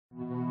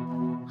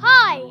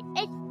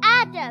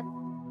Adam.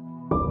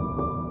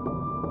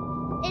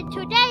 In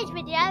today's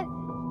video,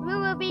 we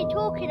will be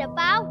talking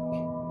about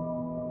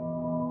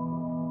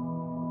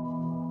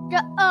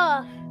the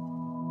Earth.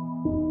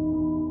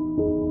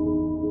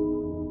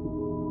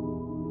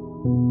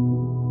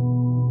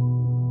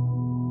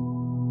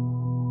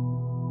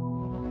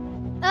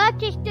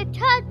 Earth is the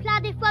third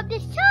planet from the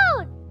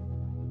Sun.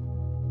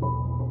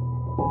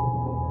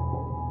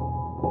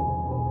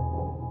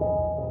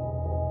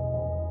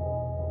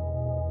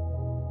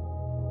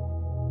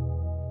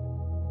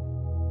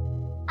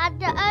 And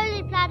the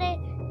only planet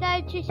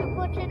known to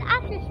support an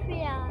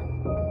atmosphere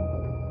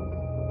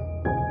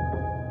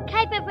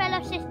capable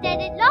of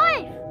sustaining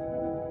life.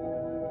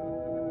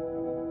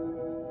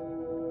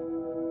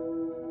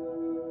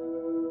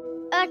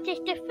 Earth is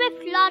the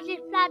fifth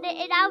largest planet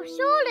in our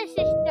solar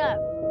system.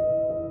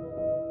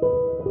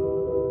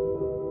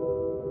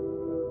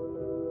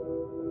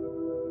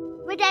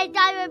 With a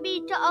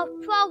diameter of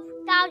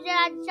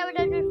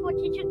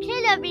 12,742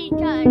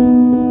 kilometers.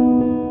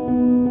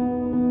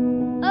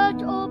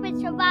 Earth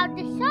orbits around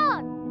the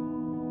Sun.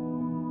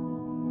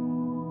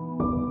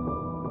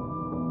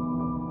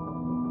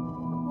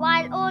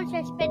 While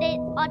also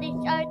spinning on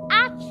its own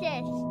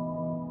axis.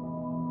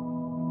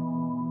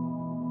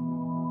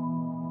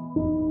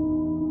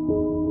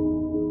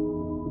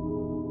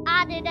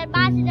 And an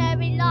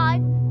imaginary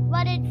line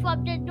running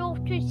from the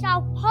North to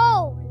South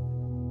Pole.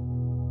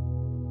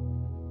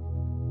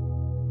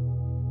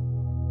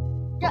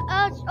 The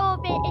Earth's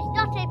orbit is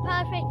not a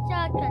perfect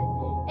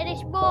circle, it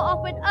is more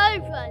of an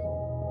oval.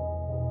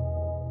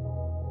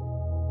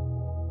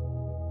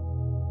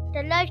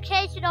 The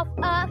location of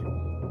Earth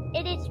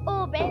in its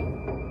orbit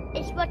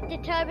is what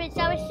determines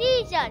our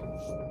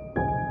seasons,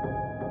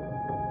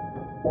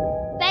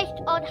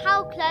 based on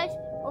how close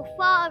or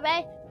far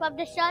away from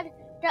the Sun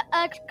the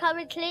Earth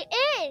currently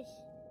is.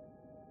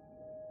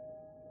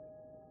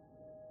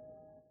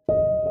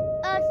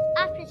 Earth's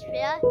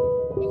atmosphere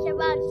is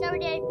around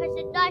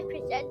 78%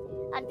 nitrogen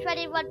and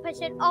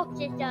 21%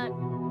 oxygen,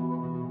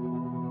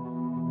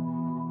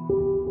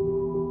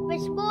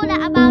 with smaller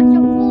amounts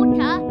of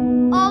water,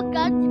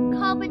 argon,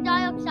 carbon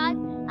dioxide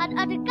and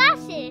other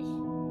gases.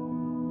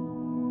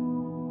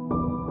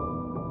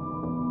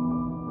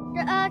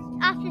 The Earth's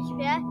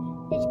atmosphere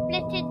is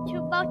split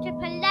into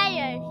multiple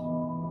layers.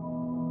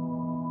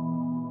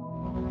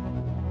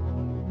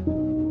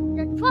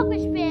 The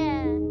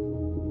Troposphere,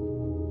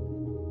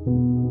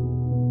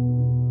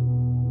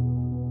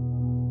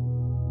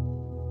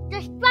 the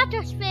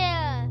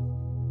Stratosphere,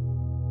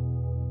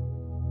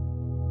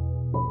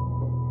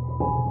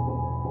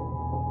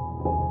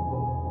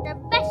 the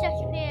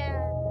Mesosphere,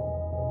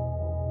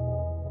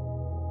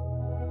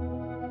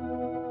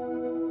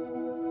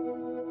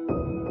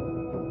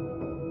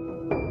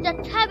 the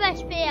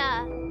Troposphere,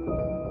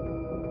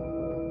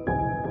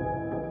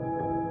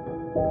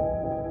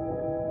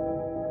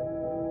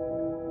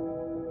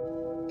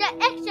 the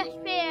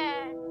Exosphere,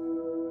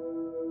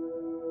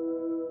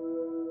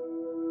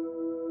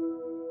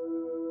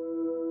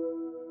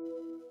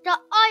 the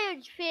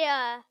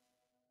Ionosphere,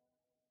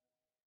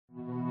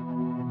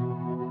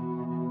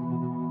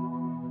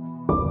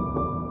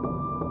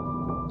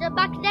 the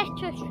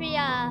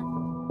Magnetosphere.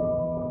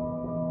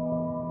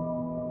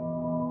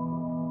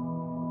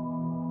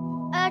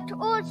 Earth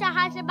also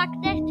has a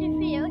magnetic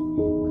field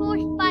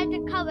caused by the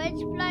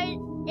currents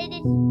flowing in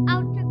its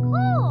outer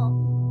core.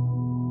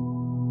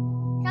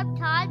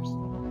 Sometimes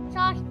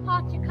charged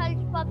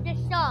particles from the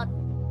Sun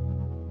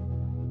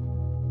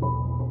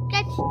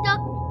get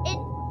stuck in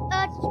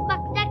Earth's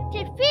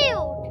magnetic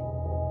field.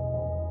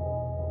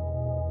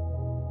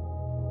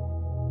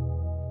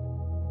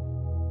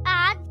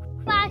 And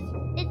crash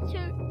into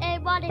a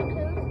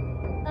molecule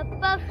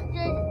above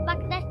the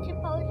magnetic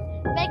poles,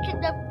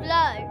 making them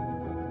glow.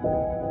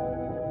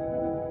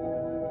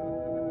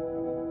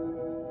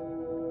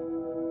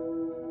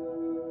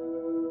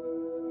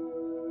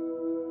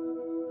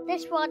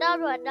 This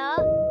phenomena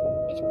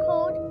is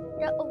called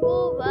the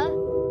aurora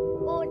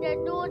or the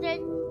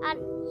northern and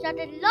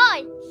southern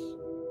lights.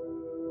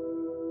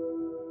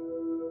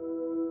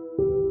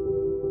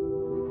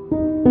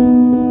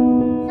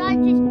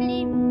 Scientists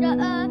believe the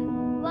Earth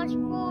was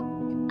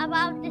formed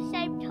around the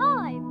same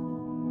time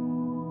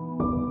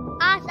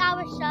as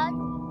our Sun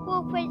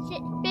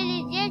 4.6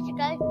 billion years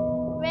ago,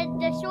 when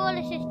the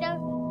solar system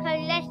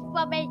coalesced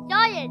from a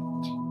giant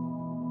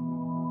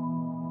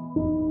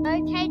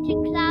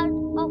rotating cloud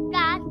of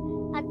gas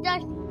and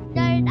dust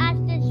known as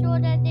the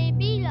solar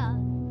nebula.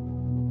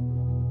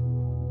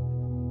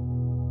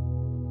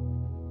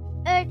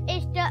 Earth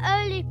is the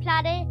only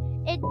planet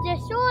in the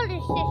solar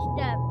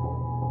system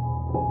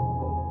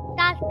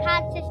that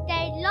can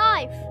sustain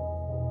life,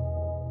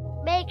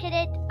 making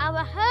it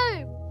our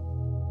home.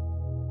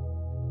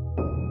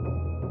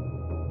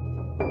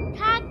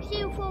 Thank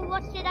you for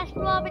watching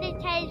Astronomy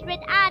Tales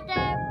with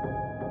Adam.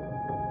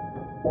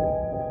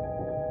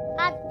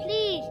 And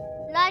please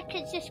like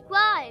and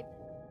subscribe.